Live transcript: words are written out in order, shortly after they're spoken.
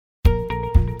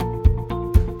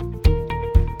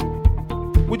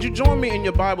Would you join me in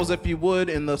your Bibles, if you would,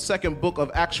 in the second book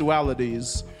of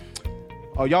Actualities?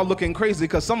 Oh, y'all looking crazy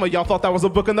because some of y'all thought that was a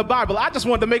book in the Bible. I just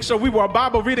wanted to make sure we were a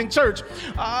Bible-reading church.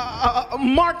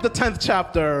 Mark the 10th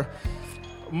chapter.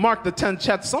 Mark the 10th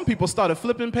chapter. Some people started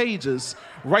flipping pages.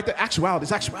 Right there,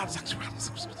 Actualities.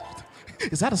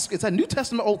 Is that New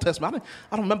Testament, Old Testament?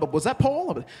 I don't remember. Was that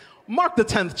Paul? Mark the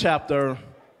 10th chapter.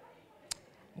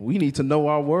 We need to know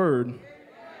our word.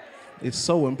 It's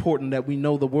so important that we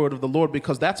know the word of the Lord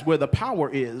because that's where the power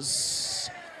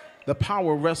is. The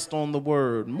power rests on the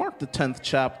word. Mark the 10th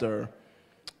chapter.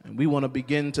 And we want to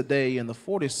begin today in the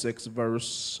 46th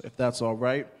verse, if that's all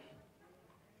right.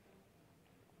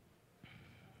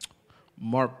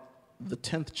 Mark the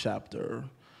 10th chapter,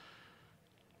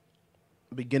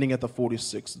 beginning at the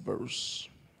 46th verse.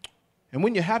 And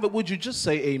when you have it, would you just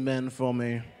say amen for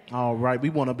me? All right, we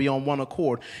want to be on one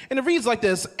accord. And it reads like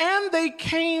this: And they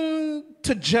came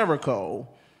to Jericho.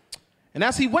 And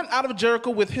as he went out of Jericho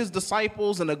with his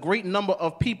disciples and a great number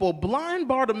of people, blind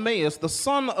Bartimaeus, the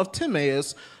son of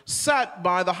Timaeus, sat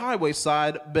by the highway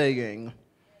side begging.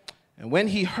 And when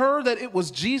he heard that it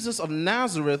was Jesus of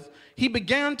Nazareth, he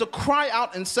began to cry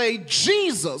out and say,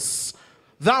 Jesus,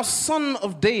 thou son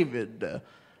of David,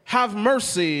 have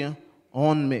mercy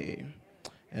on me.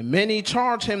 And many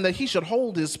charged him that he should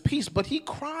hold his peace, but he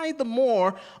cried the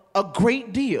more a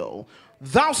great deal,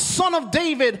 Thou son of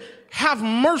David, have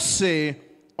mercy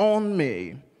on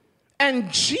me.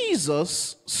 And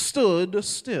Jesus stood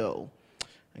still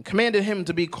and commanded him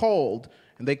to be called.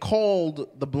 And they called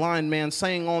the blind man,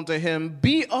 saying unto him,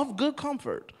 Be of good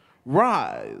comfort,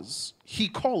 rise, he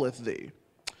calleth thee.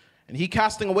 And he,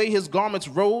 casting away his garments,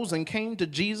 rose and came to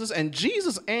Jesus. And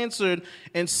Jesus answered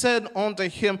and said unto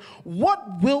him,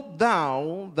 What wilt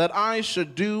thou that I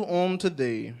should do unto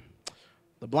thee?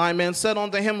 The blind man said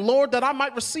unto him, Lord, that I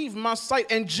might receive my sight.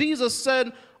 And Jesus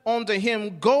said unto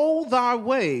him, Go thy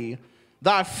way,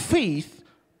 thy faith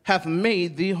hath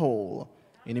made thee whole.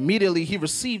 And immediately he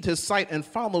received his sight and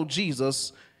followed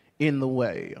Jesus in the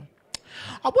way.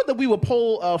 I would that we would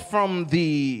pull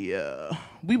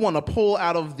we want to pull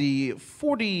out of the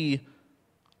 50th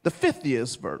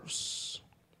verse,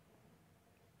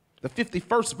 the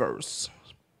 51st verse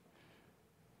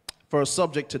for a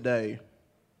subject today.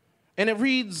 And it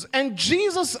reads, And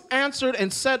Jesus answered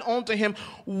and said unto him,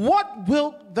 What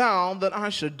wilt thou that I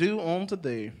should do unto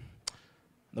thee?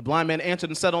 The blind man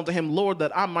answered and said unto him, Lord,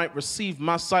 that I might receive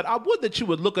my sight. I would that you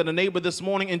would look at a neighbor this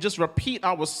morning and just repeat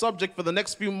our subject for the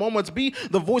next few moments. Be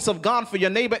the voice of God for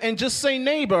your neighbor and just say,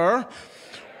 Neighbor,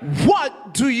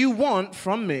 what do you want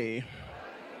from me?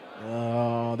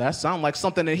 Oh, that sounds like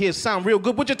something in here sound real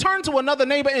good. Would you turn to another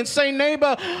neighbor and say,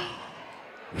 Neighbor,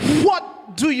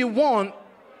 what do you want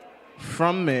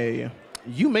from me?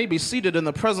 You may be seated in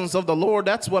the presence of the Lord.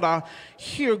 That's what I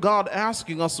hear God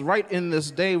asking us right in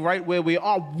this day, right where we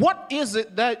are. What is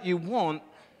it that you want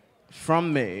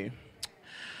from me?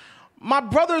 My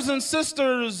brothers and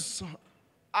sisters,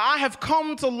 I have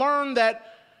come to learn that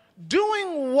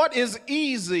doing what is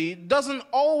easy doesn't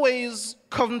always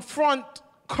confront,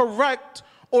 correct,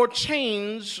 or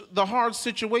change the hard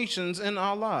situations in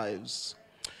our lives.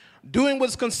 Doing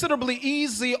what's considerably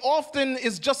easy often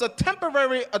is just a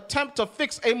temporary attempt to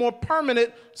fix a more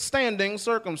permanent standing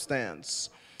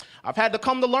circumstance. I've had to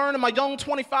come to learn in my young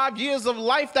 25 years of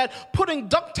life that putting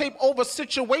duct tape over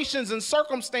situations and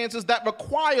circumstances that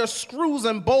require screws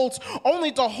and bolts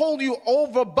only to hold you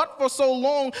over but for so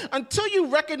long until you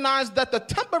recognize that the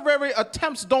temporary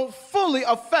attempts don't fully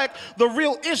affect the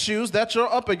real issues that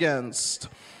you're up against.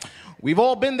 We've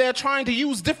all been there trying to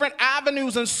use different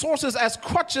avenues and sources as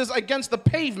crutches against the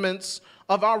pavements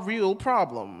of our real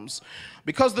problems.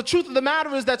 Because the truth of the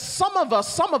matter is that some of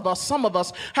us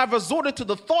have resorted to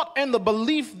the thought and the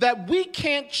belief that we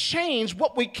can't change.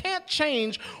 What we can't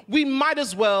change, we might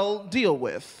as well deal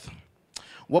with.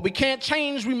 What we can't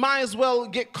change, we might as well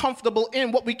get comfortable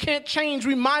in. What we can't change,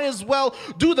 we might as well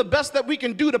do the best that we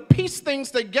can do to piece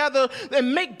things together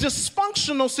and make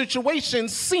dysfunctional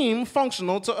situations seem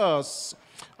functional to us.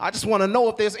 I just want to know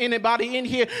if there's anybody in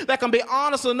here that can be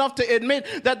honest enough to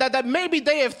admit that maybe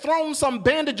they have thrown some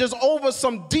bandages over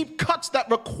some deep cuts that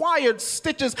required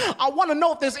stitches. I want to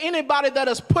know if there's anybody that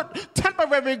has put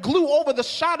temporary glue over the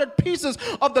shattered pieces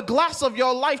of the glass of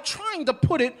your life, trying to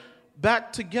put it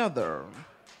back together.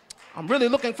 I'm really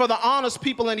looking for the honest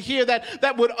people in here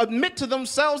that would admit to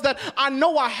themselves that I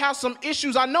know I have some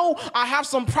issues, I know I have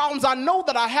some problems, I know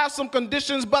that I have some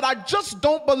conditions, but I just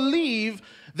don't believe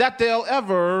that they'll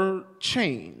ever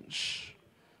change.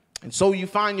 And so you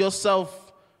find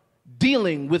yourself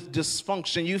dealing with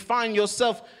dysfunction. You find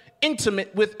yourself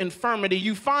intimate with infirmity.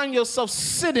 You find yourself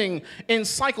sitting in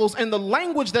cycles, and the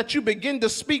language that you begin to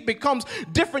speak becomes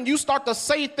different. You start to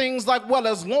say things like, well,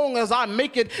 as long as I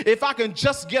make it, if I can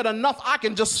just get enough, I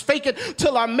can just fake it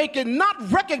till I make it,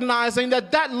 not recognizing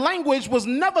that that language was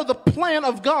never the plan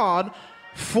of God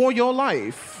for your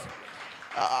life.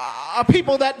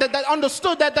 People that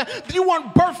understood that you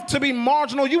weren't birthed to be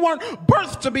marginal, you weren't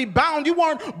birthed to be bound, you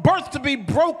weren't birthed to be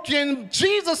broken.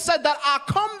 Jesus said that I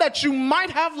come that you might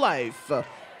have life,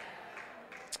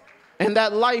 and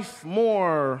that life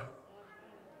more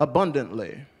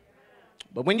abundantly.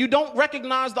 But when you don't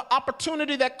recognize the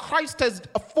opportunity that Christ has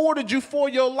afforded you for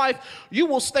your life, you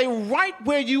will stay right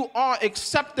where you are,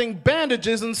 accepting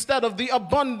bandages instead of the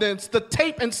abundance, the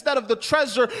tape instead of the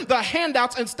treasure, the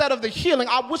handouts instead of the healing.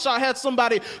 I wish I had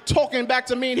somebody talking back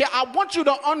to me in here. I want you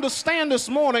to understand this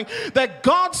morning that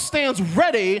God stands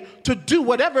ready to do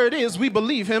whatever it is we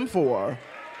believe him for.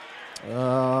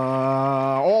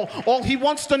 All he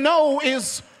wants to know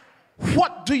is,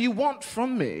 what do you want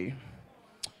from me?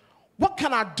 What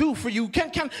can I do for you?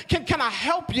 Can I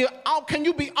help you out? Can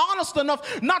you be honest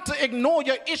enough not to ignore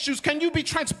your issues? Can you be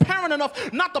transparent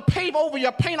enough not to pave over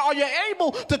your pain? Are you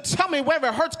able to tell me where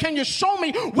it hurts? Can you show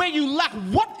me where you lack?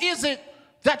 What is it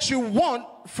that you want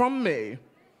from me?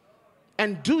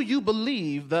 And do you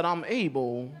believe that I'm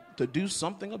able to do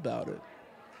something about it?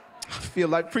 I feel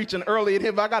like preaching early in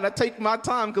here, but I got to take my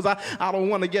time because I don't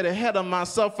want to get ahead of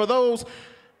myself. For those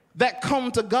that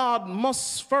come to God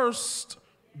must first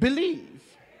believe.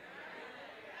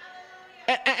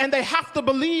 And they have to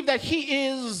believe that he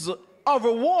is a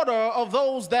rewarder of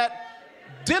those that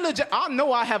diligent. I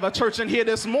know I have a church in here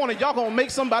this morning. Y'all gonna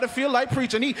make somebody feel like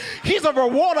preaching. He's a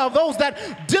rewarder of those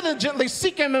that diligently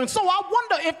seek him. And so I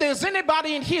wonder if there's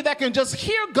anybody in here that can just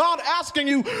hear God asking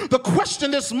you the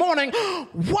question this morning,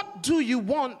 what do you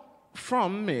want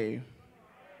from me?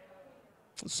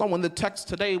 So in the text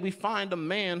today, we find a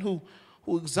man who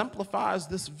exemplifies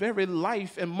this very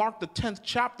life. In Mark the 10th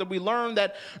chapter, we learn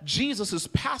that Jesus is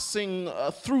passing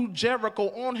through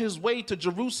Jericho on his way to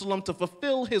Jerusalem to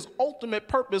fulfill his ultimate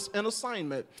purpose and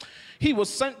assignment. He was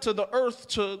sent to the earth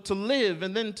to live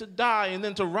and then to die and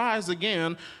then to rise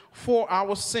again for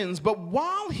our sins. But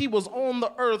while he was on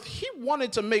the earth, he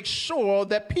wanted to make sure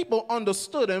that people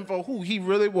understood him for who he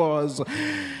really was.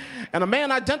 And a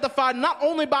man identified not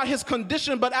only by his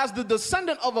condition, but as the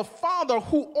descendant of a father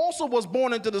who also was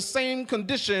born into the same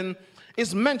condition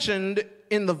is mentioned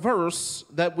in the verse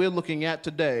that we're looking at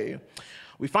today.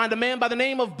 We find a man by the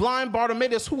name of blind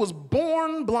Bartimaeus who was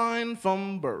born blind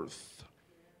from birth.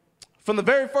 From the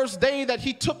very first day that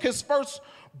he took his first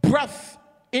breath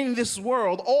in this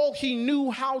world, all he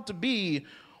knew how to be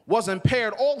was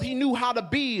impaired. All he knew how to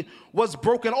be was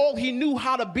broken. All he knew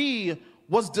how to be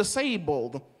was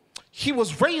disabled. He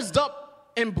was raised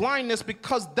up in blindness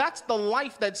because that's the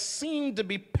life that seemed to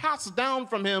be passed down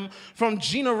from him from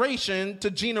generation to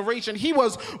generation. He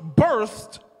was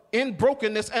birthed in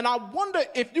brokenness. And I wonder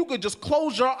if you could just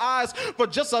close your eyes for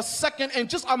just a second and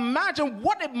just imagine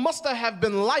what it must have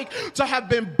been like to have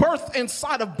been birthed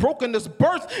inside of brokenness,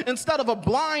 birthed instead of a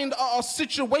blind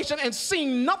situation, and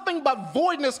seeing nothing but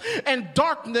voidness and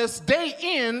darkness day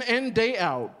in and day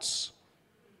out.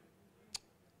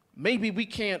 Maybe we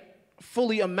can't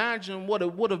fully imagine what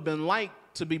it would have been like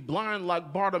to be blind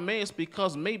like Bartimaeus,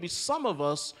 because maybe some of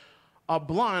us are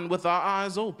blind with our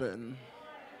eyes open.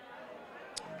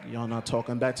 Y'all not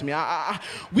talking back to me.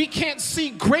 We can't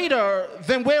see greater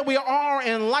than where we are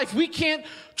in life. We can't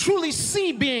truly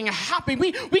see being happy.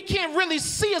 We can't really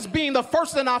see us being the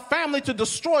first in our family to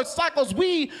destroy cycles.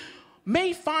 We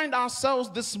may find ourselves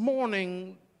this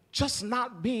morning just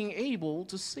not being able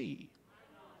to see.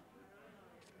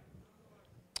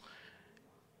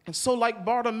 And so like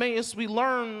Bartimaeus, we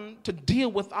learn to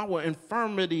deal with our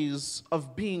infirmities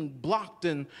of being blocked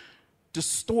and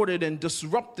distorted and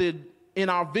disrupted in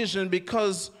our vision,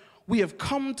 because we have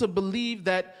come to believe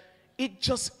that it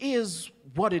just is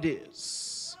what it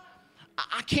is.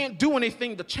 I can't do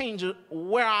anything to change it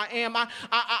where I am.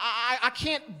 I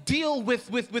can't deal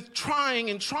with trying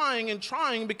and trying and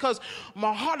trying, because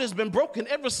my heart has been broken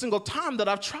every single time that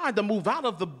I've tried to move out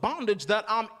of the bondage that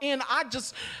I'm in. I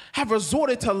just have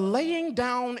resorted to laying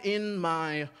down in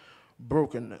my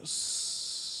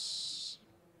brokenness.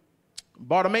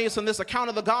 Bartimaeus in this account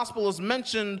of the gospel is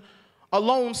mentioned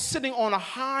alone, sitting on a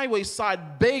highway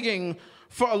side, begging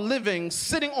for a living,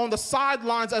 sitting on the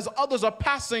sidelines as others are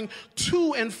passing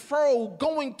to and fro,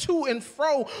 going to and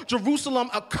fro Jerusalem,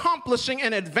 accomplishing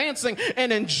and advancing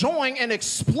and enjoying and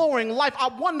exploring life. I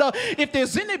wonder if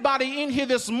there's anybody in here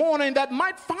this morning that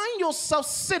might find yourself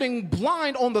sitting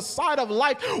blind on the side of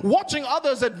life, watching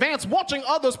others advance, watching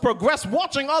others progress,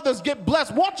 watching others get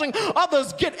blessed, watching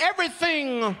others get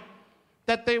everything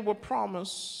that they were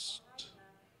promised.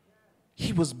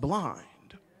 He was blind.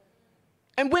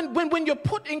 And when you're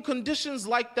put in conditions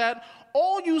like that,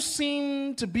 all you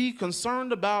seem to be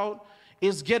concerned about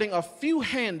is getting a few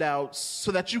handouts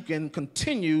so that you can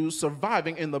continue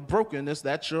surviving in the brokenness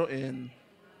that you're in.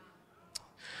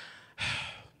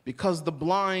 Because the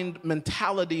blind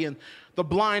mentality and the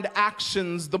blind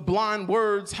actions, the blind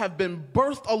words have been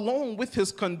birthed along with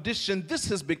his condition. This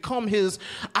has become his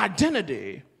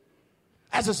identity.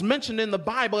 As it's mentioned in the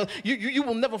Bible, you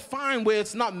will never find where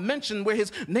it's not mentioned, where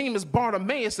his name is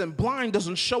Bartimaeus and blind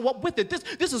doesn't show up with it.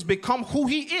 This has become who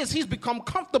he is. He's become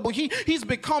comfortable. He's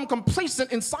become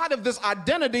complacent inside of this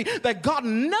identity that God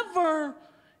never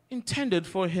intended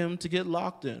for him to get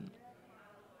locked in.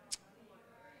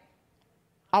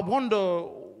 I wonder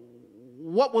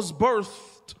what was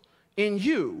birthed in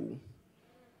you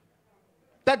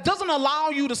that doesn't allow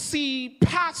you to see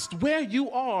past where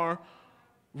you are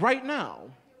right now.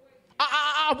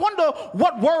 I wonder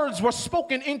what words were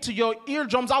spoken into your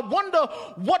eardrums. I wonder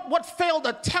what failed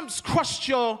attempts crushed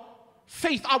your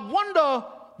faith. I wonder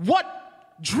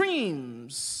what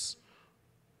dreams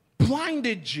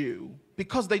blinded you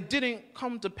because they didn't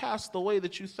come to pass the way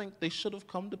that you think they should have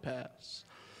come to pass.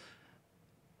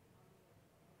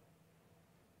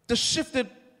 The shifted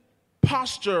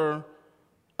posture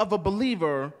of a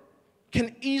believer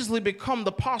can easily become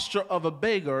the posture of a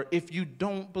beggar if you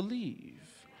don't believe.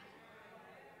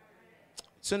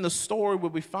 It's in the story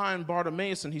where we find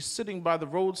Bartimaeus and he's sitting by the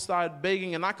roadside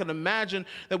begging, and I can imagine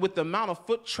that with the amount of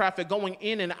foot traffic going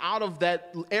in and out of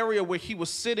that area where he was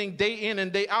sitting day in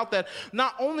and day out, that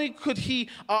not only could he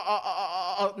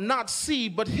not see,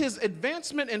 but his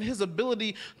advancement and his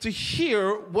ability to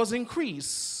hear was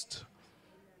increased.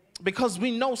 Because we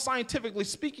know, scientifically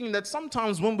speaking, that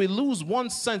sometimes when we lose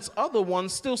one sense, other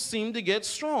ones still seem to get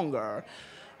stronger.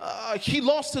 He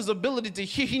lost his ability to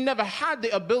hear. He never had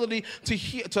the ability to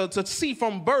hear, to see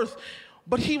from birth,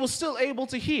 but he was still able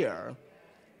to hear.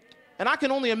 And I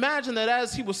can only imagine that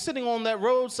as he was sitting on that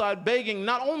roadside begging,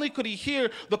 not only could he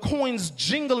hear the coins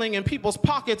jingling in people's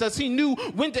pockets as he knew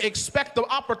when to expect the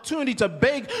opportunity to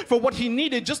beg for what he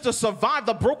needed just to survive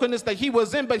the brokenness that he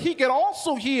was in, but he could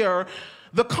also hear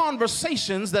the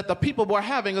conversations that the people were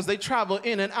having as they travel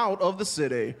in and out of the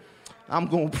city. I'm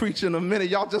going to preach in a minute.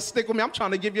 Y'all just stick with me. I'm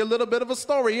trying to give you a little bit of a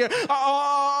story here.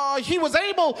 He was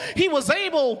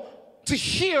able to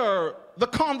hear the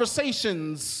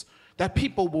conversations that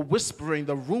people were whispering,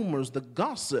 the rumors, the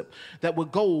gossip that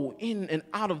would go in and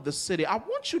out of the city. I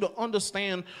want you to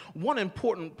understand one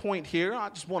important point here. I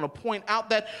just want to point out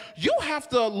that you have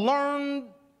to learn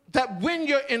that when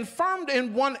you're infirmed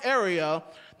in one area,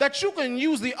 that you can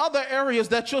use the other areas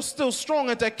that you're still strong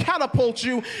in to catapult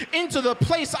you into the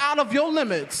place out of your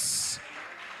limits.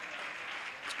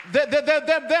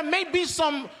 There may be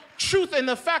some truth in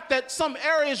the fact that some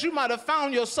areas you might have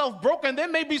found yourself broken. There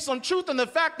may be some truth in the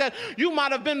fact that you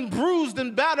might have been bruised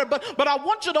and battered, but I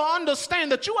want you to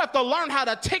understand that you have to learn how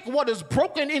to take what is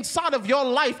broken inside of your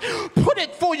life, put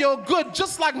it for your good,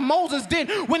 just like Moses did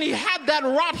when he had that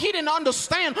rod. He didn't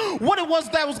understand what it was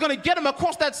that was going to get him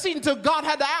across that sea until God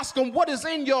had to ask him, what is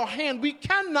in your hand? We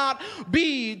cannot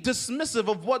be dismissive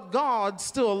of what God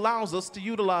still allows us to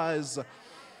utilize.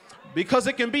 Because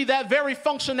it can be that very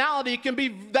functionality, it can be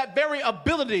that very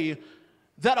ability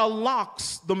that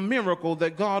unlocks the miracle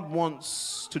that God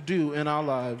wants to do in our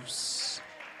lives.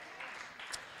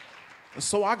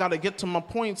 So I got to get to my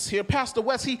points here. Pastor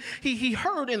West, he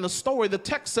heard in the story, the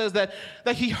text says that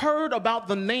he heard about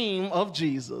the name of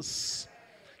Jesus.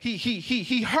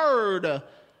 He heard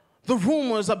the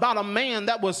rumors about a man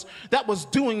that was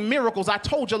doing miracles. I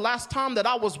told you last time that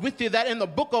I was with you that in the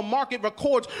book of Mark it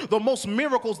records the most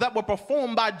miracles that were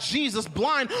performed by Jesus.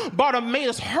 Blind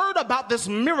Bartimaeus heard about this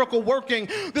miracle working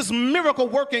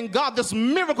God, this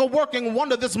miracle working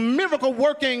wonder, this miracle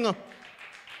working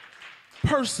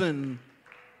person.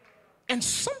 And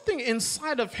something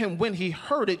inside of him when he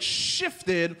heard it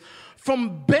shifted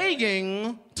from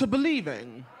begging to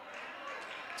believing.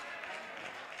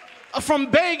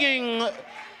 From begging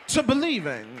to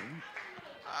believing.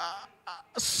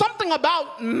 Something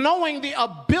about knowing the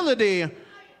ability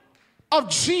of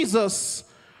Jesus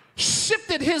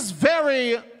shifted his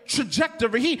very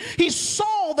trajectory. He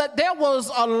saw that there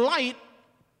was a light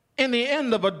in the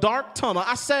end of a dark tunnel.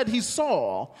 I said he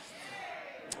saw.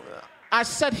 I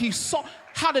said he saw.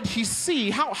 How did he see?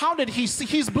 How did he see?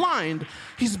 He's blind.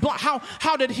 He's blind.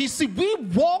 How did he see? We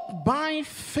walk by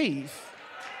faith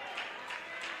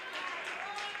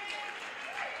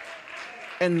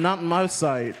and not my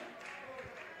sight.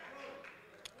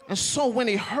 And so when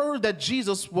he heard that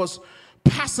Jesus was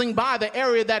passing by the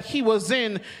area that he was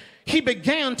in, he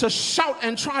began to shout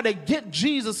and try to get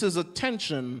Jesus'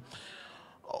 attention.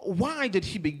 Why did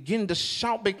he begin to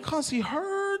shout? Because he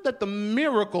heard that the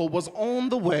miracle was on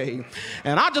the way.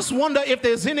 And I just wonder if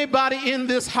there's anybody in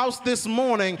this house this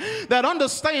morning that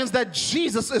understands that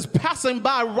Jesus is passing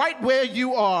by right where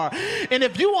you are. And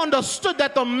if you understood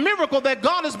that the miracle that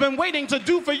God has been waiting to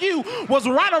do for you was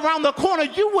right around the corner,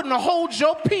 you wouldn't hold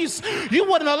your peace. You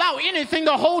wouldn't allow anything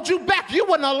to hold you back. You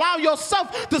wouldn't allow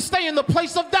yourself to stay in the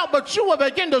place of doubt, but you would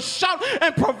begin to shout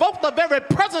and provoke the very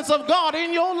presence of God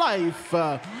in your life.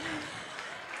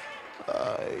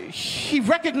 He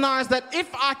recognized that if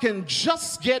I can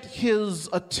just get his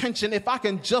attention, if I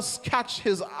can just catch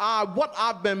his eye, what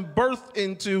I've been birthed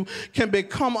into can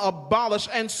become abolished.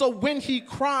 And so when he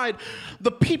cried,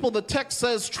 the people, the text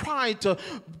says, tried to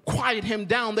quiet him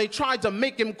down. They tried to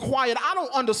make him quiet. I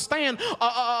don't understand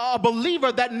a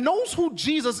believer that knows who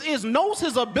Jesus is, knows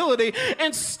his ability,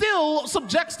 and still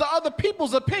subjects to other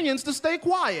people's opinions to stay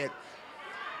quiet.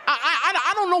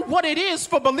 I don't know what it is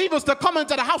for believers to come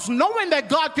into the house knowing that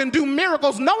God can do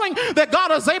miracles, knowing that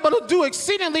God is able to do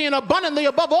exceedingly and abundantly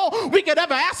above all we could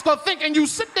ever ask or think, and you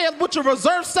sit there with your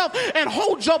reserved self and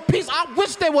hold your peace. I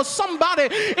wish there was somebody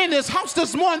in this house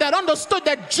this morning that understood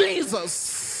that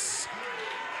Jesus,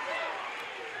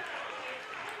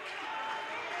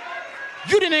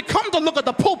 you didn't come to look at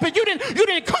the pulpit. You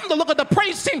didn't come to look at the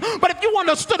praise team. But if you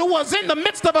understood who was in the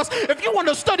midst of us, if you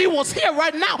understood he was here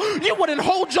right now, you wouldn't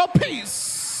hold your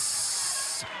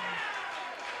peace.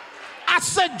 I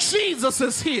said Jesus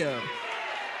is here.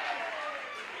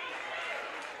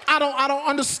 I don't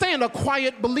understand a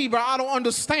quiet believer. I don't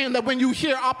understand that when you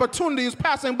hear opportunities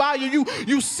passing by you,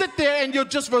 you sit there and you're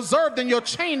just reserved and you're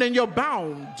chained and you're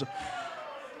bound.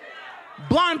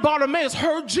 Blind Bartimaeus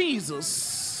heard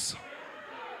Jesus.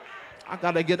 I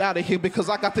gotta get out of here because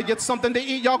I got to get something to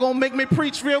eat. Y'all gonna make me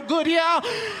preach real good, yeah?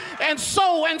 And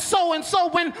so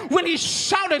when he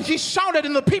shouted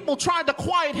and the people tried to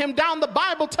quiet him down. The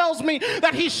Bible tells me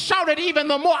that he shouted even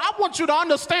the more. I want you to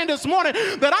understand this morning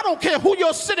that I don't care who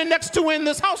you're sitting next to in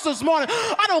this house this morning.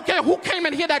 I don't care who came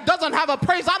in here that doesn't have a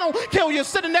praise. I don't care who you're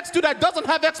sitting next to that doesn't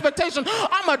have expectation.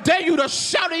 I'm gonna dare you to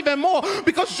shout even more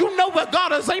because you know what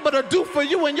God is able to do for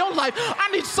you in your life.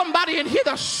 I need somebody in here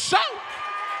to shout.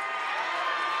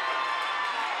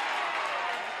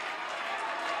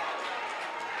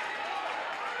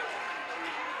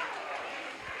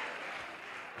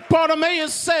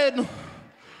 Bartimaeus said,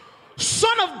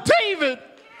 "Son of David,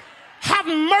 have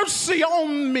mercy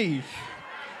on me.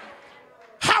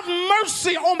 Have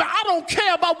mercy on me. I don't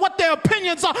care about what their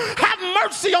opinions are. Have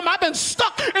mercy on me. I've been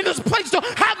stuck in this place.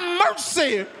 Have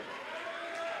mercy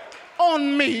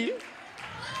on me."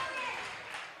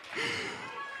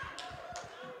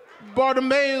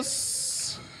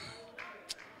 Bartimaeus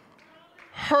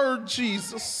heard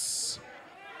Jesus.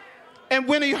 And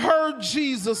when he heard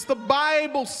Jesus, the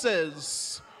Bible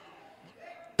says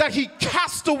that he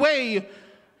cast away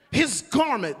his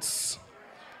garments.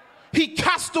 He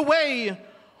cast away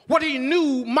what he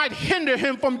knew might hinder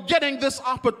him from getting this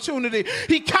opportunity.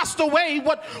 He cast away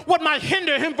what might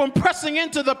hinder him from pressing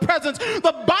into the presence.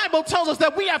 The Bible tells us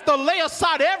that we have to lay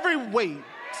aside every weight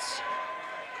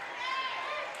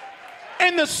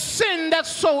and the sin that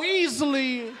so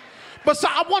easily. But so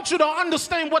I want you to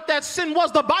understand what that sin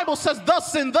was. The Bible says the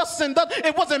sin.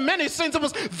 It wasn't many sins. It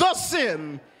was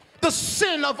the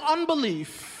sin of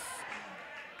unbelief.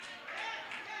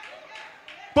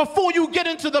 Before you get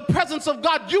into the presence of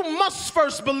God, you must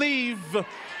first believe.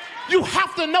 You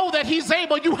have to know that he's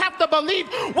able. You have to believe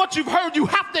what you've heard. You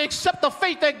have to accept the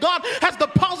faith that God has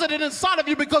deposited inside of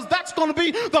you, because that's going to be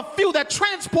the fuel that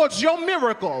transports your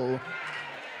miracle.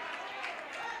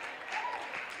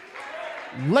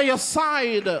 Lay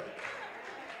aside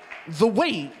the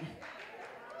weight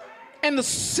and the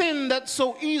sin that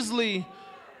so easily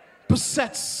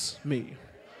besets me.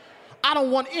 I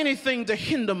don't want anything to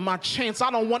hinder my chance.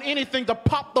 I don't want anything to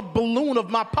pop the balloon of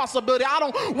my possibility. I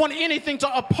don't want anything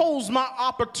to oppose my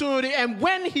opportunity. And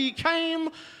when he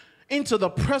came into the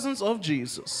presence of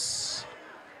Jesus,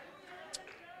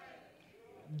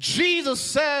 Jesus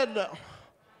said,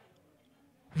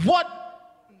 "What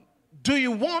do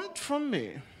you want from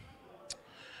me?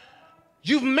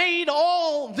 You've made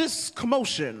all this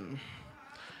commotion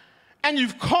and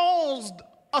you've caused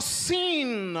a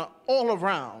scene all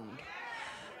around.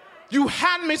 You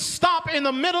had me stop in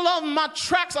the middle of my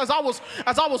tracks as I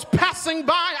was passing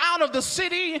by out of the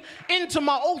city into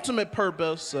my ultimate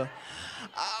purpose.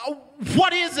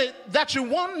 What is it that you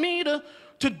want me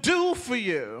to do for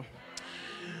you?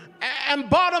 And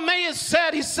Bartimaeus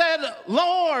said, he said,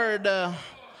 Lord,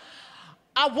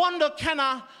 I wonder, can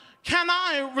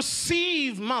I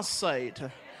receive my sight?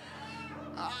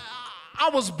 I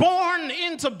was born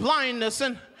into blindness,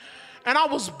 and I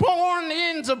was born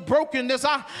into brokenness.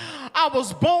 I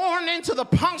was born into the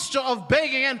posture of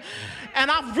begging,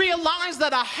 and I realized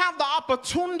that I have the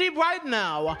opportunity right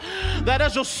now that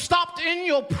as you stopped in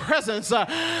your presence,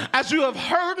 as you have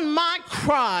heard my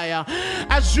cry,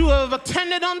 as you have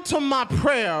attended unto my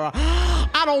prayer,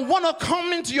 I don't want to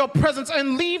come into your presence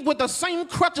and leave with the same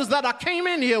crutches that I came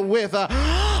in here with.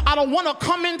 I don't want to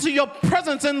come into your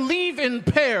presence and leave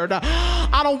impaired.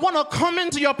 I don't want to come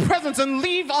into your presence and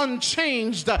leave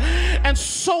unchanged. And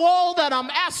so all that I'm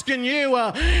asking you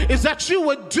is that you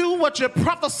would do what you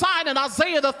prophesied in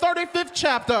Isaiah the 35th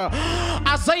chapter.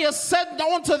 Isaiah said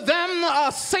unto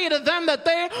them, say to them that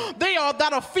they are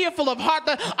that are fearful of heart,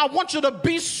 that I want you to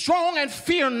be strong and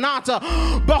fear not.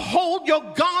 Behold, your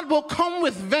God will come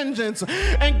with vengeance,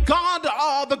 and God,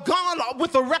 the God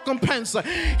with a recompense,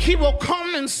 he will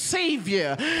come and save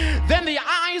you. Then the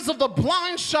eyes of the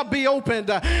blind shall be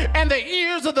opened, and the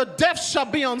ears of the deaf shall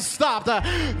be unstopped.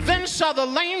 Then shall the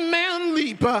lame man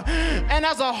leap, and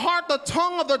as a harp the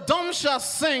tongue of the dumb shall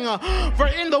sing. For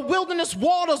in the wilderness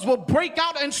waters will break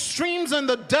out, and streams in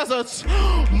the deserts.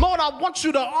 Lord, I want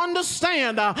you to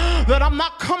understand that I'm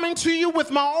not coming to you with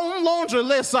my own laundry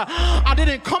list. I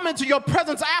didn't come into your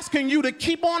presence asking you to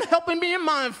keep on helping me in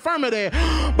my infirmity,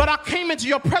 but I came into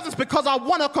your presence because I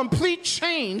want a complete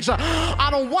change. I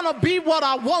don't want to be what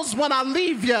I was when I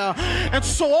leave you. And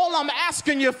so all I'm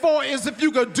asking you for is if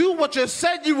you could do what you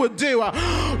said you would do.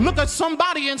 Look at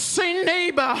somebody and say,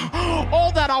 neighbor,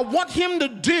 all that I want him to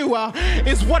do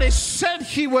is what he said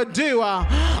he would do.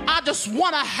 I just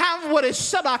want to have what he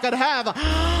said I could have.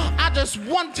 I just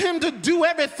want him to do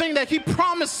everything that he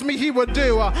promised me he would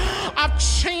do. I've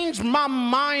changed my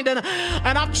mind,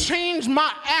 and I've changed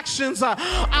my actions.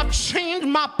 I've changed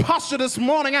my posture this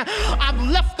morning. I've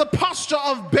left the posture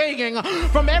of begging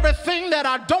from everything that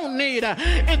I don't need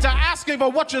into asking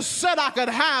for what you said I could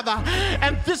have.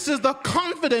 And this is the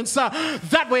confidence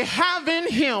that we have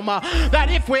in him,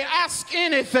 that if we ask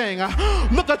anything,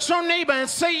 look at your neighbor and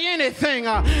say anything,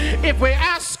 if we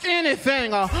ask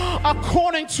anything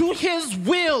according to his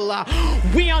will,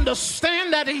 we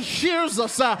understand that he hears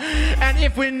us. And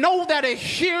if we know that he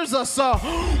hears us,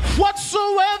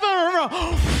 whatsoever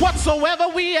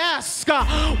we ask,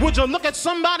 would you look at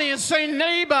somebody and say,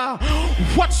 neighbor,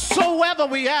 whatsoever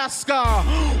we ask,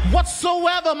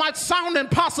 whatsoever might sound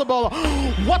impossible,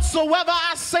 whatsoever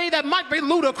I say that might be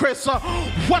ludicrous,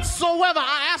 whatsoever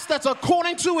I ask that's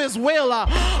according to his will,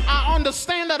 I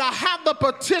understand that I have the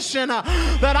petition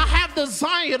that I have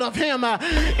desired of him.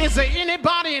 Is there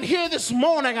anybody in here this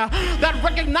morning that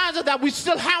recognizes that we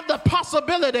still have the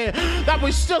possibility, that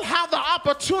we still have the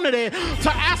opportunity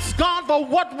to ask God for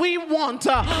what we want?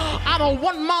 I don't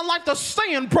want my life to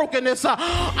stay in brokenness.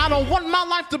 I don't want my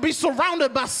life to be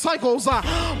surrounded by cycles,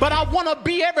 but I want to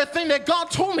be everything that God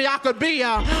told me I could be.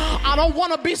 I don't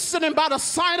want to be sitting by the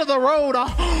side of the road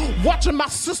watching my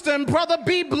sister and brother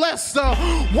be blessed,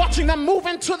 watching them move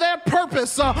into their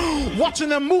purpose, watching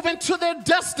them move into their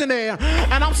destiny,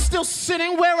 and I'm still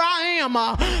sitting where I am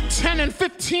 10 and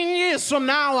 15 years from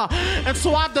now. And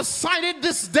so I've decided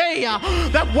this day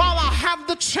that while I have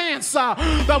the chance,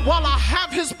 that while I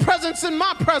have his presence in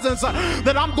my presence,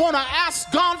 that I'm going to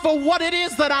ask God for what it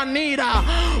is that I need.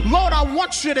 Lord, I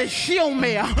want you to heal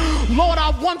me. Lord,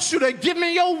 I want you to give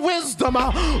me your wisdom.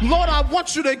 Lord, I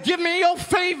want you to give me your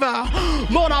favor.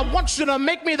 Lord, I want you to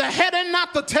make me the head and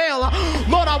not the tail.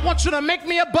 Lord, I want you to make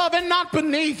me above and not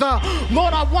beneath.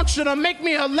 Lord, I want you to make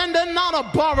me a lender, not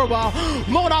a borrower.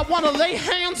 Lord, I want to lay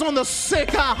hands on the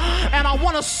sick and I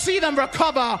want to see them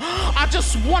recover. I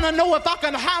just want to know if I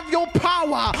can have your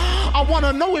power. I want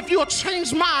to know if you'll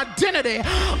change my identity.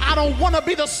 I don't want to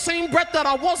be the same Brett that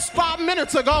I was 5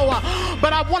 minutes ago,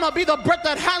 but I want to be the Brett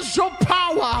that has your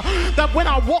power, that when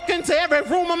I walk into every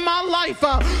room of my life,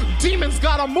 demons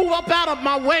got to move up out of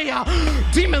my way.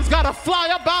 Demons got to fly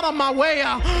up out of my way.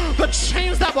 The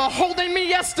chains that were holding me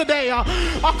yesterday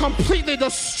are completely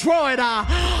destroyed.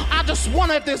 I just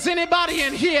wonder if there's anybody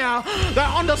in here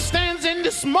that understands in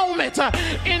this moment,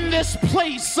 in this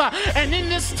place, and in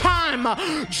this time,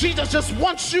 Jesus just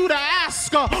wants you to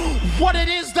ask what it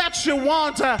is that you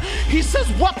want. He says,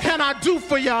 what can I do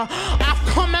for you? I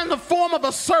come in the form of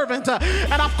a servant,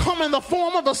 and I've come in the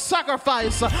form of a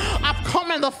sacrifice. I've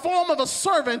come in the form of a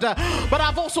servant, but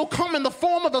I've also come in the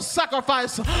form of a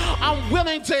sacrifice. I'm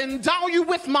willing to endow you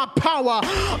with my power.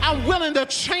 I'm willing to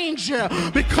change you,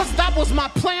 because that was my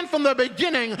plan from the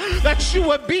beginning, that you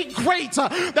would be great,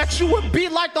 that you would be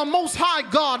like the Most High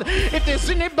God. If there's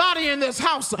anybody in this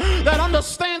house that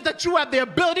understands that you have the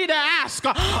ability to ask,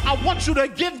 I want you to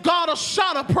give God a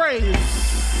shout of praise.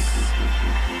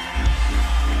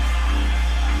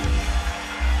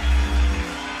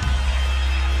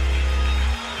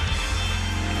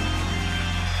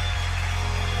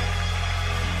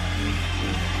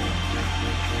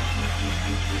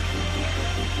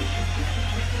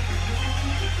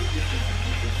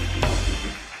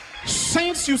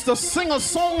 Saints used to sing a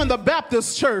song in the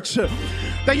Baptist church.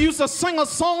 They used to sing a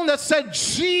song that said,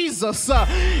 Jesus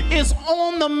is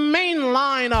on the main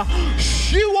line.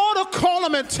 You ought to call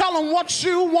him and tell him what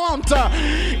you want.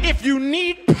 If you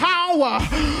need power,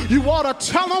 you ought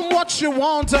to tell him what you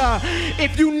want.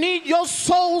 If you need your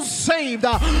soul saved,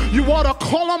 you ought to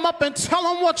call him up and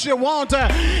tell him what you want.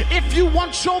 If you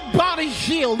want your body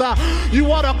healed,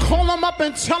 you ought to call him up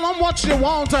and tell him what you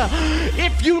want.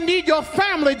 If you need your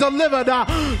family delivered,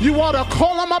 you ought to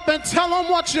call him up and tell him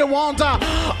what you want.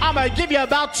 I'm going to give you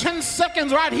about 10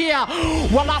 seconds right here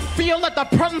while I feel that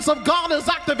the presence of God is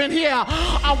active in here.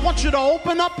 I want you to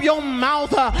open up your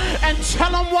mouth and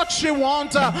tell him what you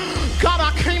want. God,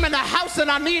 I came in the house and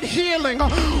I need healing.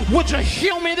 Would you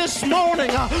heal me this morning?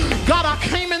 God, I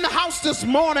came in the house this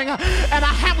morning and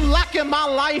I have lack in my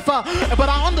life, but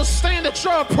I understand that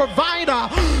you're a provider.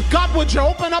 God, would you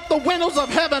open up the windows of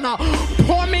heaven,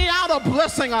 pour me out a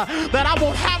blessing that I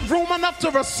will have room enough to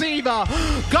receive. God,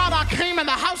 I came in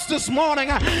the house this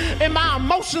morning and my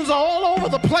emotions are all over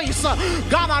the place.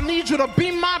 God, I need you to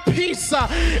be my peace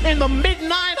in the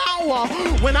midnight hour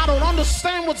when I don't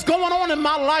understand what's going on in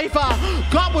my life.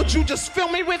 God, would you just fill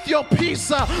me with your peace?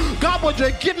 God, would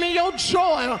you give me your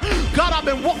joy? God, I've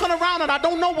been walking around and I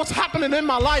don't know what's happening in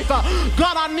my life.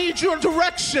 God, I need your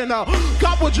direction.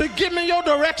 God, would you give me your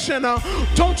direction?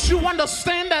 Don't you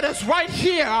understand that it's right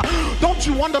here? Don't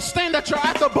you understand that you're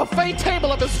at the buffet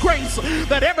table of his grace,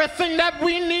 that everything that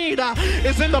we need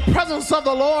is in the presence of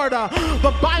the Lord?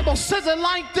 The Bible says it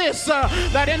like this,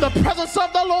 that in the presence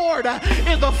of the Lord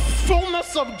is the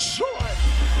fullness of joy,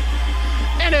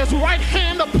 and his right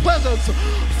hand of pleasures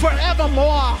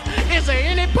forevermore. Is there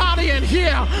anybody in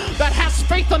here that has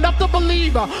faith enough to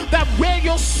believe that where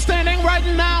you're standing right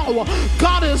now,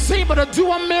 God is able to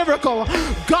do a miracle?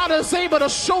 God is able to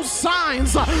show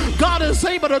signs. God is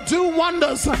able to do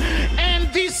wonders.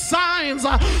 And these signs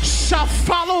shall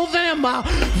follow them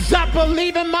that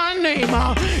believe in my name.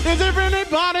 Is there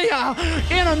anybody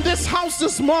in this house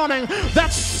this morning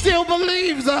that still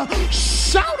believes?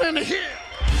 Shout in here.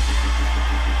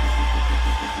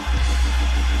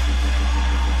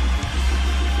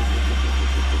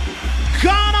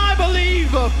 God, I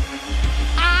believe.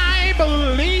 I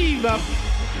believe.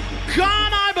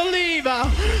 God, I believe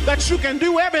that you can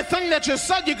do everything that you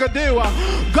said you could do.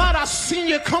 God, I've seen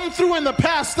you come through in the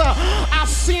past. I've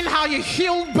seen how you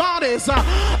healed bodies.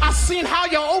 I've seen how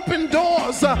you opened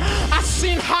doors. I've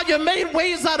seen how you made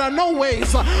ways out of no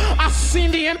ways. I've seen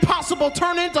the impossible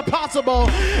turn into possible.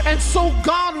 And so,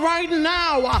 God, right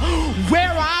now,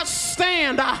 where I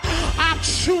stand, I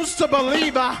choose to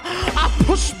believe. I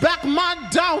push back my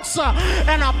doubts,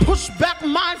 and I push back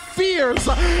my fears,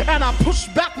 and I push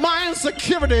back my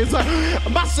insecurities.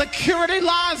 My security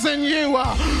lies in you.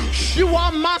 You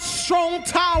are my strong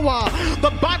tower.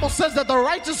 The Bible says that the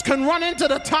righteous can run into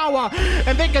the tower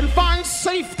and they can find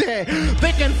safety.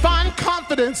 They can find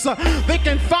confidence. They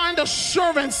can find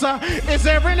assurance. Is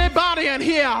there anybody in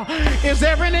here? Is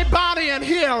there anybody in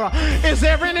here? Is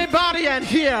there anybody in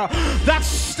here that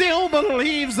still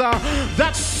believes?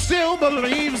 That still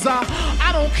believes?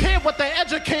 I don't care what the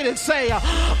educated say.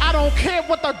 I don't care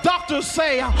what the doctors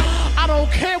say. I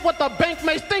don't care what the bank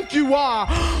may think you are,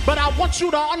 but I want you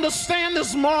to understand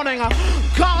this morning,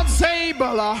 God's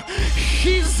able.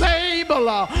 He's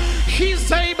able.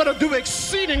 He's able to do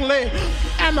exceedingly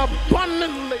and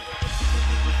abundantly.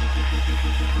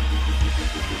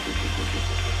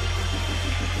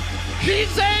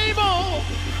 He's able.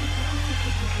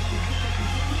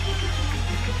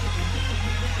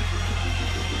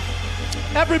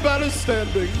 Everybody's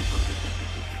standing.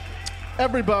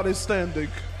 Everybody's standing.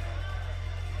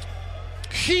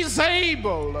 He's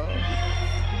able.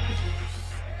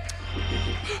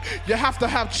 You have to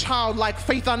have childlike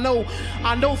faith. I know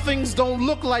things don't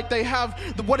look like they have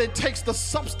what it takes, the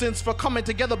substance for coming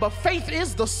together, but faith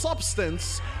is the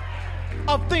substance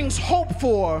of things hoped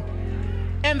for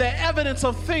and the evidence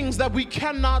of things that we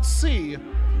cannot see.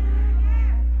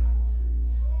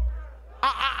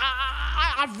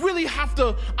 I really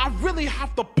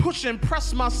have to push and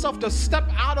press myself to step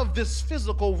out of this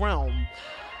physical realm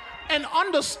and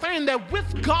understand that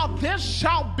with God there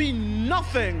shall be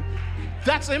nothing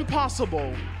that's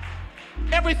impossible.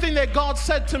 Everything that God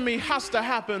said to me has to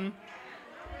happen.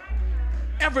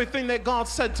 Everything that God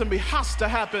said to me has to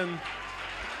happen.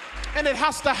 And it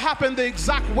has to happen the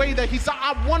exact way that he said.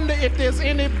 I wonder if there's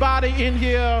anybody in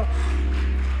here.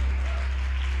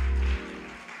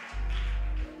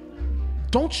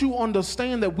 Don't you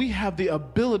understand that we have the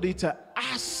ability to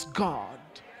ask God?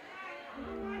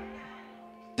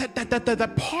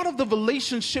 That part of the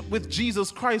relationship with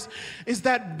Jesus Christ is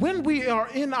that when we are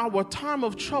in our time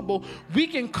of trouble, we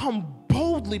can come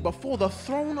boldly before the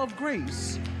throne of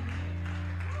grace.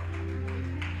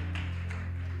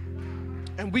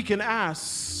 And we can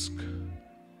ask,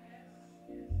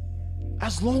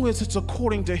 as long as it's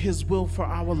according to his will for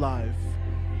our life.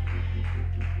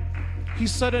 He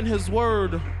said in his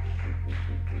word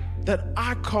that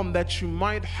I come that you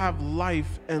might have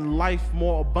life and life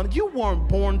more abundant. You weren't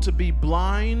born to be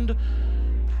blind.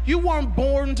 You weren't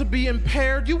born to be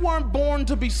impaired. You weren't born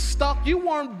to be stuck. You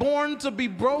weren't born to be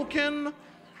broken.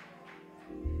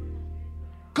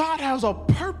 God has a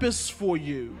purpose for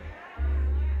you.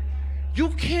 You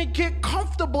can't get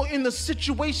comfortable in the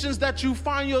situations that you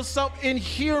find yourself in.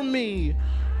 Hear me,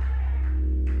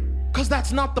 because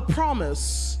that's not the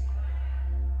promise.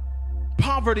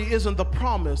 Poverty isn't the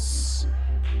promise.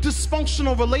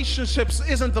 Dysfunctional relationships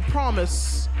isn't the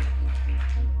promise.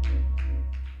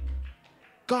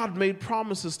 God made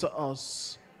promises to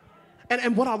us.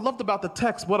 And what I loved about the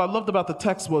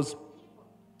text was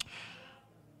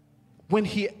when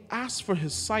he asked for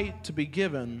his sight to be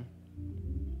given,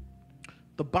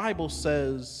 the Bible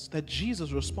says that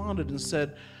Jesus responded and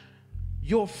said,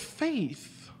 your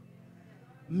faith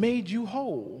made you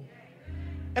whole.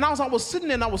 And I was sitting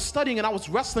there and I was studying and I was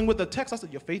wrestling with the text. I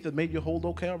said, your faith has made you whole.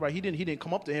 Okay, all right. He didn't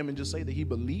come up to him and just say that he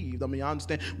believed. I mean, I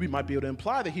understand we might be able to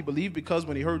imply that he believed because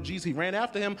when he heard Jesus, he ran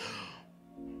after him.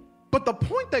 But the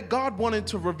point that God wanted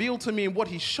to reveal to me and what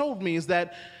he showed me is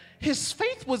that his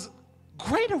faith was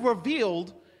greater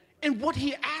revealed in what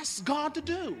he asked God to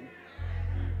do.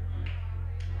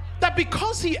 That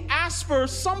because he asked for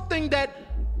something that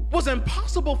was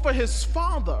impossible for his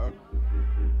father,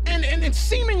 and it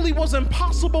seemingly was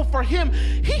impossible for him,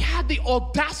 he had the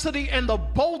audacity and the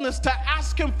boldness to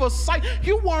ask him for sight.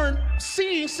 You weren't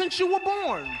seeing since you were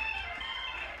born.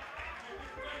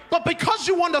 But because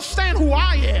you understand who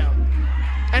I am,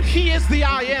 and he is the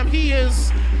I am, he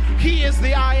is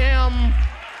the I am.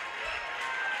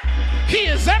 He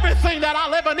is everything that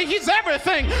I'll ever need. He's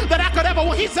everything that I could ever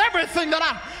want. He's everything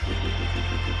that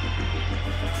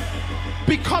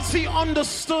because he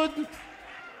understood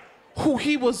who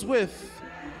he was with,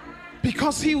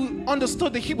 because he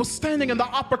understood that he was standing in the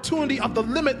opportunity of the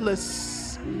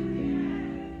limitless,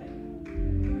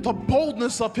 the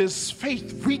boldness of his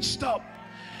faith reached up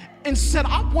and said,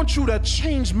 I want you to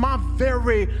change my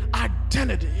very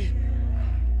identity.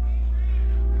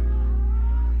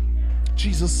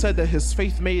 Jesus said that his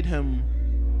faith made him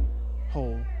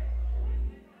whole.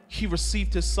 He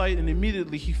received his sight and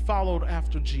immediately he followed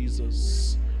after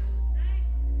Jesus.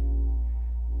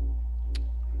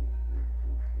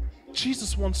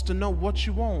 Jesus wants to know what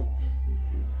you want.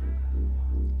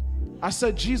 I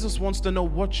said Jesus wants to know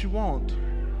what you want.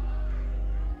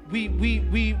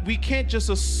 We can't just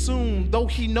assume, though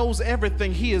he knows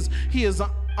everything, he is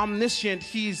omniscient,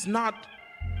 he's not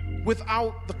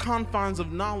without the confines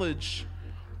of knowledge,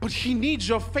 but he needs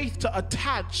your faith to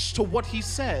attach to what he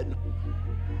said.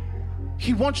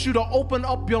 He wants you to open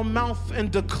up your mouth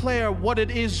and declare what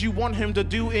it is you want him to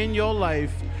do in your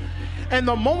life. And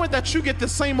the moment that you get the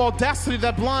same audacity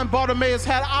that blind Bartimaeus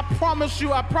had, I promise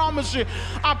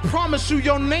you,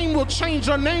 your name will change.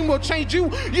 Your name will change. You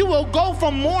will go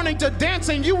from mourning to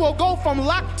dancing. You will go from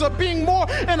lack to being more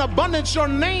in abundance. Your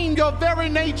name, your very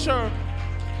nature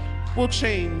will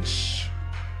change.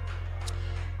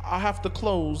 I have to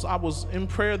close. I was in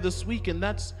prayer this week, and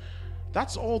that's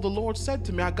all the Lord said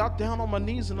to me. I got down on my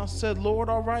knees and I said, Lord,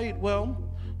 all right, well,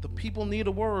 the people need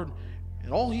a word.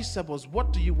 And all he said was,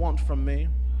 what do you want from me?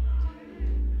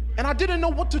 And I didn't know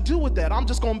what to do with that. I'm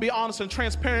just going to be honest and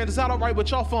transparent. Is that all right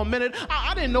with y'all for a minute?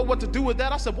 I didn't know what to do with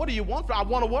that. I said, what do you want? I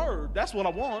want a word. That's what I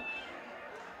want.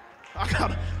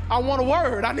 I want a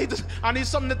word. I need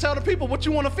something to tell the people what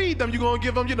you want to feed them. You're going to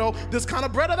give them, this kind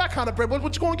of bread or that kind of bread. What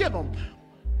you going to give them?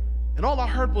 And all I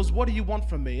heard was, what do you want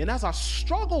from me? And as I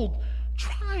struggled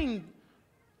trying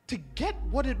to get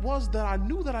what it was that I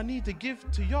knew that I needed to give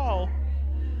to y'all,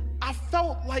 I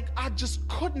felt like I just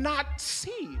could not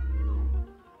see.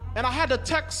 And I had to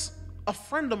text a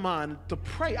friend of mine to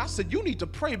pray. I said, you need to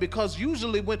pray, because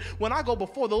usually when I go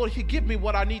before the Lord, He give me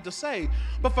what I need to say.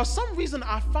 But for some reason,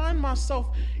 I find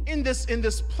myself in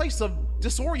this place of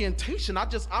disorientation. I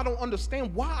don't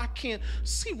understand why I can't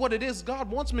see what it is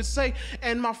God wants me to say.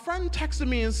 And my friend texted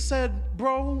me and said,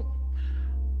 bro,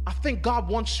 I think God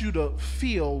wants you to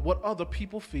feel what other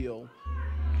people feel.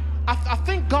 I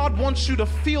think God wants you to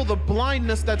feel the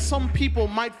blindness that some people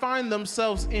might find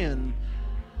themselves in.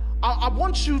 I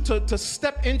want you to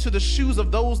step into the shoes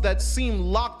of those that seem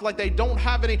locked, like they don't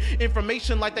have any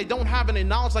information, like they don't have any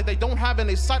knowledge, like they don't have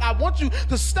any sight. I want you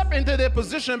to step into their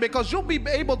position, because you'll be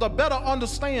able to better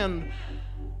understand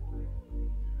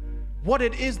what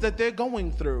it is that they're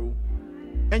going through.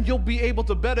 And you'll be able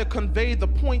to better convey the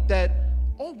point that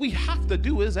all we have to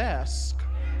do is ask.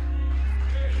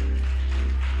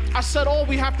 I said all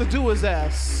we have to do is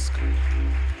ask.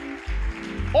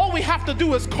 All we have to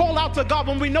do is call out to God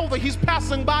when we know that He's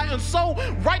passing by. And so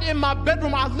right in my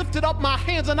bedroom, I lifted up my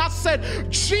hands and I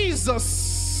said,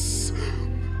 Jesus,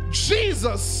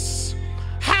 Jesus,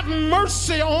 have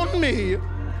mercy on me.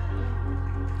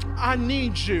 I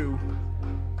need you.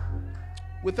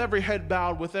 With every head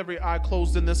bowed, with every eye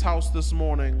closed in this house this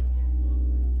morning,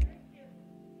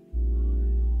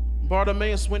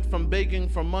 Bartimaeus went from begging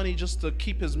for money just to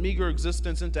keep his meager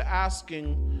existence into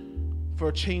asking for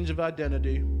a change of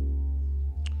identity.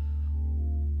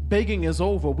 Begging is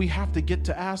over. We have to get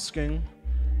to asking.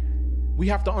 We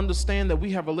have to understand that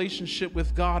we have a relationship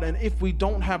with God, and if we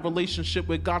don't have a relationship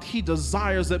with God, He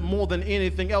desires it more than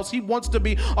anything else. He wants to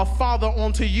be a father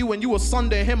unto you, and you a son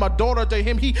to Him, a daughter to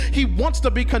Him. He wants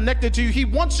to be connected to you. He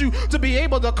wants you to be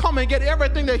able to come and get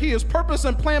everything that He has purposed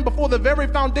and planned before the very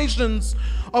foundations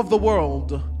of the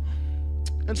world.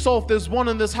 And so if there's one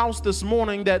in this house this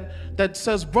morning that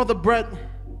says, Brother Brett,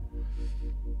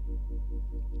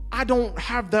 I don't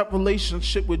have that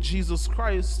relationship with Jesus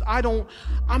Christ.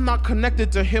 I'm not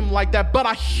connected to Him like that, but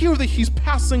I hear that He's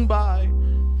passing by.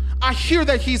 I hear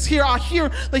that He's here. I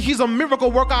hear that He's a miracle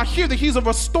worker. I hear that He's a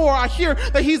restorer. I hear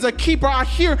that He's a keeper. I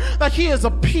hear that He is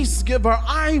a peace giver.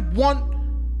 I want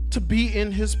to be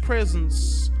in His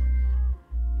presence.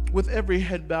 With every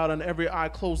head bowed and every eye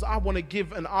closed, I want to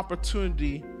give an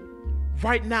opportunity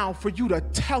right now for you to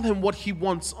tell Him what He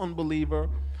wants, unbeliever.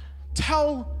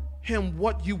 Tell Him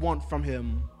what you want from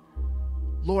Him.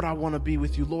 Lord, I want to be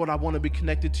with you. Lord, I want to be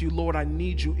connected to you. Lord, I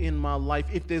need you in my life.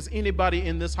 If there's anybody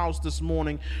in this house this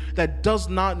morning that does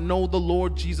not know the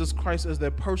Lord Jesus Christ as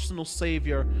their personal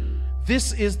Savior,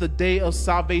 this is the day of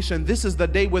salvation. This is the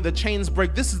day where the chains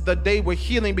break. This is the day where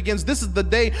healing begins. This is the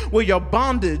day where your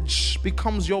bondage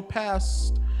becomes your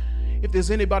past. If there's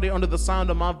anybody under the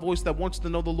sound of my voice that wants to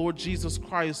know the Lord Jesus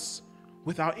Christ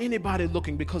without anybody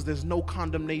looking, because there's no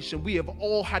condemnation. We have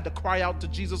all had to cry out to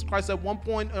Jesus Christ at one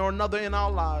point or another in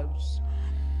our lives.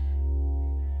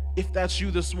 If that's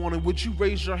you this morning, would you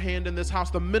raise your hand in this house?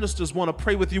 The ministers want to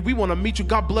pray with you. We want to meet you.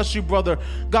 God bless you, brother.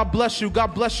 God bless you.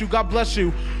 God bless you. God bless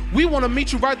you. We want to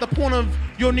meet you right at the point of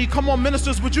your need. Come on,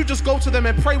 ministers, would you just go to them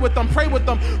and pray with them? Pray with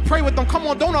them. Pray with them. Come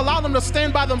on, don't allow them to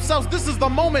stand by themselves. This is the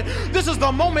moment. This is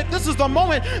the moment. This is the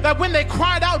moment that when they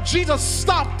cried out, Jesus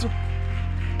stopped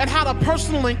and had a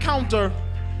personal encounter.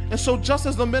 And so just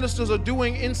as the ministers are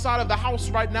doing inside of the house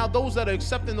right now, those that are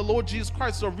accepting the Lord Jesus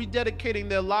Christ are rededicating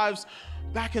their lives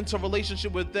back into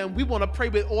relationship with them. We want to pray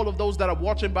with all of those that are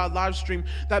watching by live stream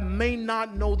that may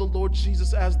not know the Lord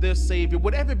Jesus as their Savior.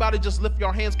 Would everybody just lift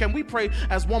your hands? Can we pray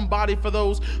as one body for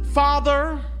those?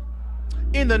 Father,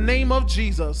 in the name of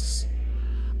Jesus,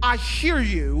 I hear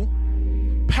you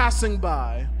passing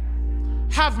by.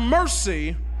 Have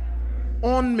mercy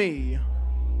on me.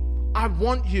 I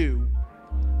want you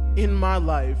in my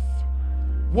life.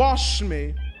 Wash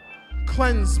me,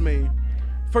 cleanse me,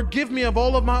 forgive me of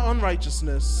all of my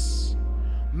unrighteousness.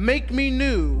 Make me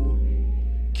new.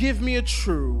 Give me a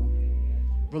true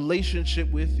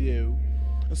relationship with you.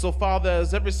 And so, Father,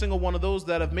 as every single one of those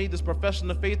that have made this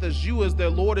profession of faith as you as their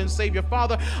Lord and Savior,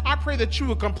 Father, I pray that you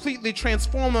would completely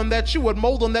transform them, that you would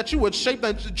mold them, that you would shape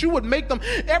them, that you would make them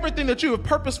everything that you have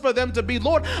purposed for them to be.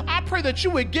 Lord, I pray that you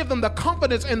would give them the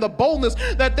confidence and the boldness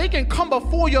that they can come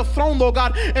before your throne, Lord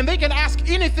God, and they can ask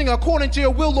anything according to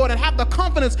your will, Lord, and have the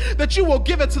confidence that you will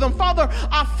give it to them. Father,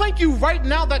 I thank you right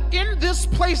now that in this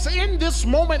place, in this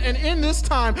moment, and in this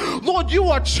time, Lord, you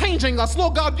are changing us.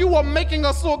 Lord God, you are making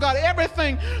us, Lord God,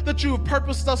 everything that you have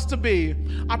purposed us to be.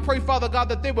 I pray, Father God,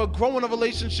 that they will grow in a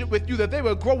relationship with you, that they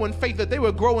will grow in faith, that they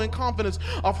will grow in confidence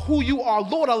of who you are.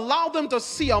 Lord, allow them to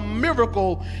see a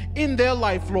miracle in their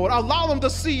life, Lord. Allow them to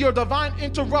see your divine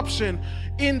interruption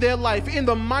in their life. In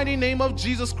the mighty name of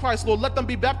Jesus Christ, Lord, let them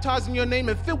be baptized in your name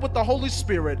and filled with the Holy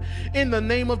Spirit. In the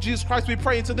name of Jesus Christ, we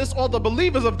pray. Into this, all the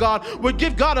believers of God would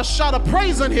give God a shout of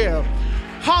praise in here.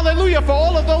 Hallelujah. For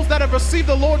all of those that have received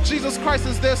the Lord Jesus Christ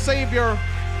as their Savior.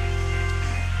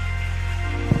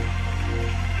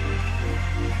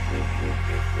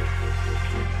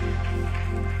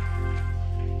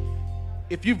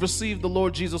 If you've received the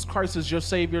Lord Jesus Christ as your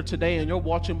Savior today and you're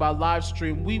watching by live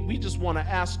stream, we just want to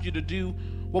ask you to do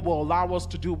what will allow us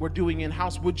to do what we're doing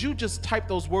in-house. Would you just type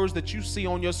those words that you see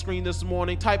on your screen this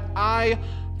morning? Type, I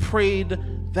prayed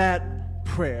that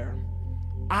prayer.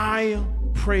 I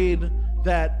prayed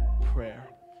that prayer.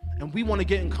 And we want to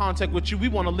get in contact with you. We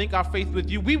want to link our faith with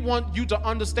you. We want you to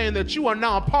understand that you are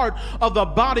now a part of the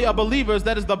body of believers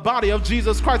that is the body of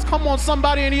Jesus Christ. Come on,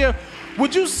 somebody in here.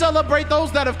 Would you celebrate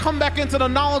those that have come back into the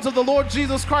knowledge of the Lord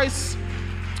Jesus Christ?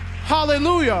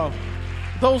 Hallelujah.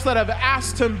 Those that have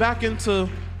asked him back into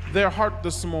their heart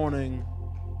this morning.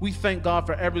 We thank God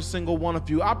for every single one of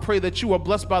you. I pray that you are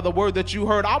blessed by the word that you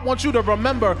heard. I want you to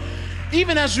remember,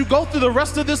 even as you go through the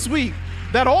rest of this week,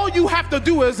 that all you have to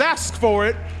do is ask for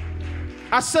it.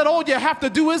 I said all you have to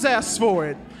do is ask for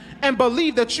it and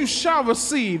believe that you shall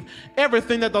receive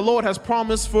everything that the Lord has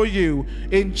promised for you.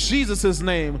 In Jesus'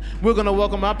 name, we're going to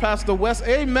welcome our Pastor Wes.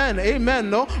 Amen. Amen.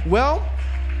 No? Well,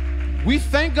 we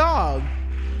thank God.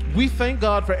 We thank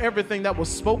God for everything that was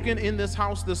spoken in this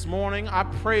house this morning. I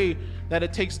pray that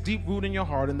it takes deep root in your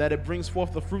heart and that it brings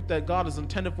forth the fruit that God has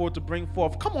intended for it to bring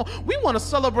forth. Come on, we want to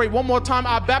celebrate one more time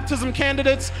our baptism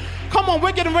candidates. Come on,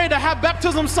 we're getting ready to have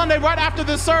baptism Sunday right after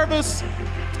this service.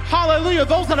 Hallelujah.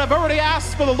 Those that have already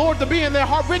asked for the Lord to be in their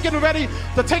heart, we're getting ready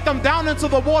to take them down into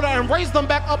the water and raise them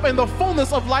back up in the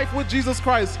fullness of life with Jesus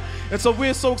Christ. And so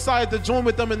we're so excited to join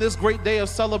with them in this great day of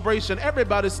celebration.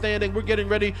 Everybody's standing. We're getting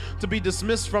ready to be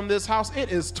dismissed from this house. It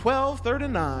is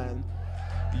 12:39.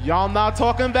 Y'all not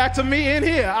talking back to me in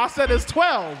here. I said it's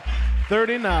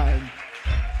 12:39.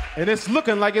 And it's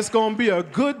looking like it's going to be a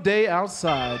good day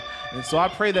outside. And so I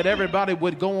pray that everybody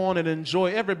would go on and enjoy.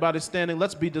 Everybody standing.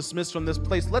 Let's be dismissed from this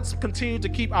place. Let's continue to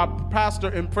keep our pastor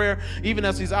in prayer, even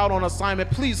as he's out on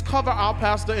assignment. Please cover our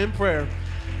pastor in prayer,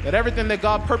 that everything that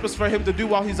God purposed for him to do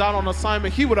while he's out on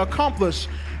assignment, he would accomplish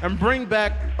and bring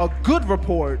back a good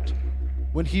report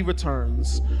when he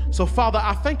returns. So Father,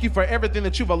 I thank you for everything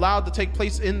that you've allowed to take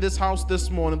place in this house this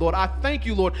morning, Lord. I thank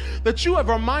you, Lord, that you have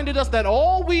reminded us that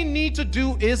all we need to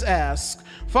do is ask.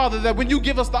 Father, that when you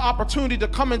give us the opportunity to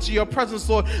come into your presence,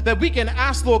 Lord, that we can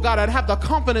ask, Lord God, and have the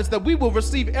confidence that we will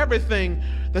receive everything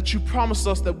that you promised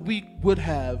us that we would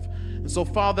have. And so,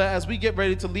 Father, as we get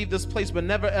ready to leave this place, but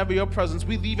never ever your presence,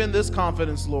 we leave in this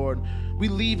confidence, Lord. We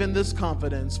leave in this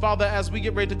confidence. Father, as we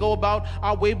get ready to go about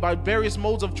our way by various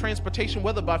modes of transportation,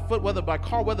 whether by foot, whether by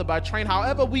car, whether by train,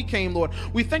 however we came, Lord,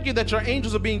 we thank you that your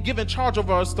angels are being given charge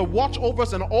over us to watch over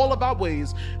us in all of our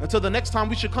ways. Until the next time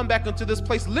we should come back into this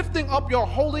place, lifting up your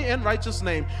holy and righteous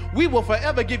name, we will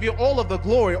forever give you all of the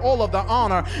glory, all of the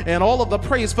honor, and all of the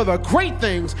praise for the great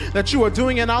things that you are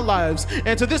doing in our lives.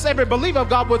 And to this, every believer of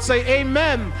God would say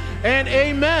amen and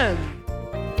amen.